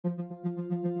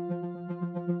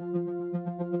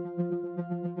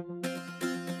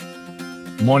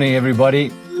Morning,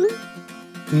 everybody.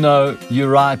 No, you're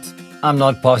right. I'm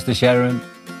not Pastor Sharon.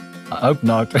 I hope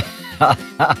not.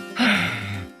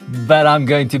 But I'm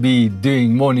going to be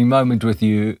doing Morning Moment with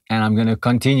you, and I'm going to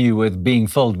continue with being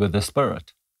filled with the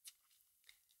Spirit.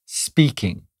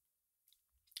 Speaking.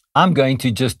 I'm going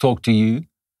to just talk to you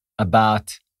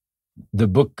about the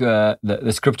book,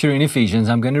 the scripture in Ephesians.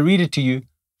 I'm going to read it to you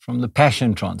from the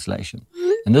Passion Translation.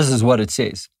 And this is what it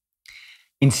says.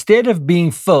 Instead of being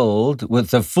filled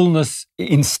with the fullness,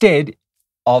 instead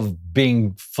of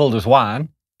being filled with wine,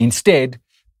 instead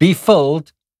be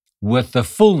filled with the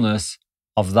fullness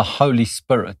of the Holy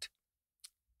Spirit.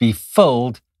 Be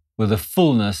filled with the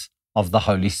fullness of the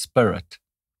Holy Spirit.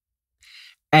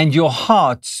 And your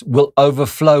hearts will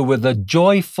overflow with a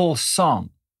joyful song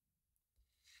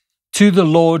to the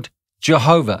Lord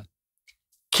Jehovah.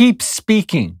 Keep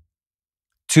speaking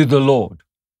to the Lord,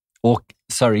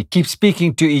 keep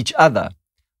speaking to each other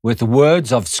with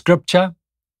words of scripture,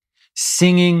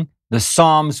 singing the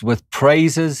psalms with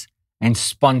praises and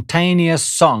spontaneous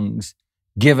songs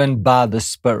given by the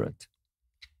Spirit.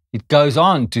 It goes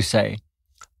on to say,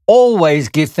 always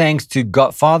give thanks to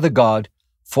God, Father God,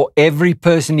 for every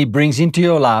person He brings into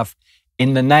your life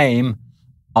in the name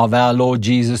of our Lord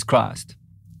Jesus Christ.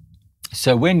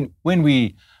 So when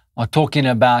we are talking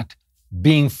about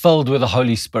being filled with the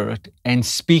Holy Spirit and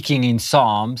speaking in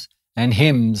psalms and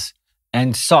hymns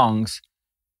and songs,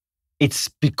 it's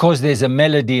because there's a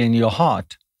melody in your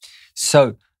heart.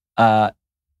 So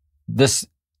this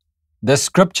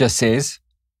scripture says,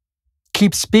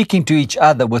 keep speaking to each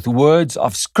other with words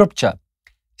of scripture,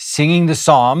 singing the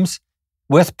psalms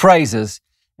with praises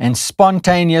and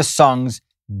spontaneous songs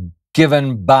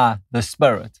given by the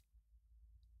Spirit.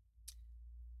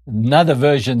 Another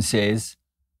version says,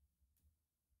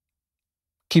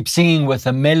 keep singing with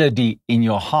a melody in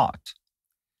your heart.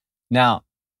 Now,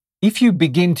 if you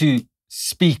begin to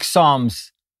speak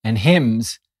psalms and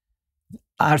hymns,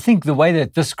 I think the way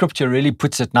that this scripture really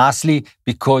puts it nicely,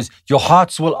 because your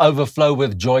hearts will overflow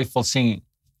with joyful singing.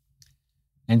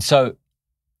 And so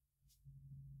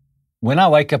when I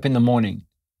wake up in the morning,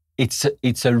 it's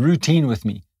a routine with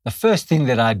me. The first thing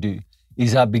that I do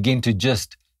is I begin to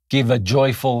just give a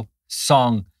joyful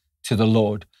song to the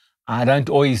Lord. I don't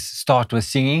always start with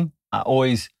singing. I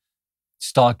always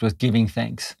start with giving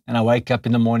thanks. And I wake up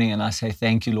in the morning and I say,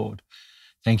 thank you, Lord.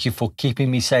 Thank you for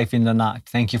keeping me safe in the night.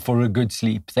 Thank you for a good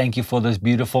sleep. Thank you for this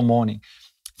beautiful morning.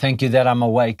 Thank you that I'm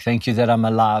awake. Thank you that I'm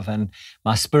alive and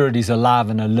my spirit is alive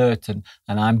and alert, and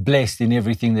I'm blessed in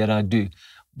everything that I do.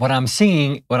 What I'm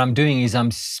singing, what I'm doing is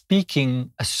I'm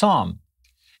speaking a psalm.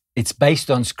 It's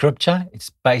based on scripture.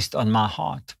 It's based on my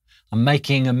heart. I'm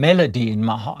making a melody in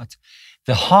my heart.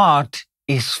 The heart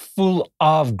is full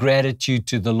of gratitude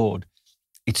to the Lord.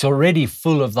 It's already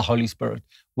full of the Holy Spirit.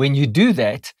 When you do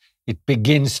that, it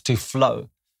begins to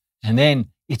flow. And then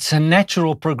it's a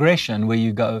natural progression where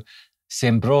you go,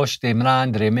 Sembrosh de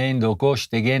mrandre, mendo gosh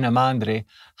de genamandre,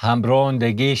 hambron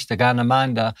de gish de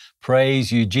ganamanda.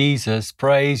 Praise you, Jesus.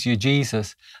 Praise you,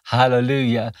 Jesus.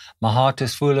 Hallelujah. My heart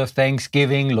is full of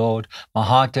thanksgiving, Lord. My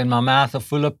heart and my mouth are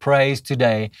full of praise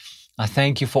today. I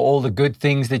thank you for all the good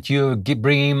things that you're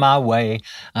bringing my way.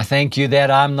 I thank you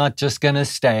that I'm not just going to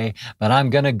stay, but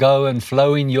I'm going to go and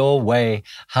flow in your way.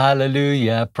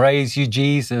 Hallelujah. Praise you,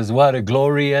 Jesus. What a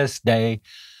glorious day.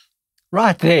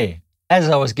 Right there, as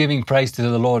I was giving praise to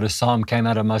the Lord, a psalm came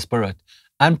out of my spirit.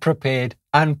 Unprepared,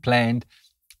 unplanned,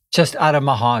 just out of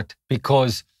my heart,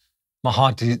 because my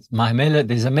heart is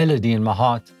there's a melody in my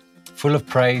heart, full of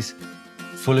praise,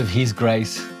 full of His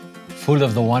grace, full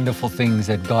of the wonderful things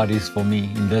that God is for me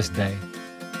in this day.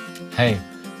 Hey,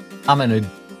 I'm going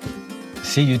to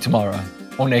see you tomorrow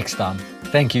or next time.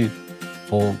 Thank you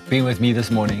for being with me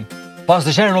this morning.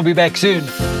 Pastor Sharon will be back soon.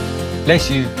 Bless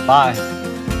you. Bye.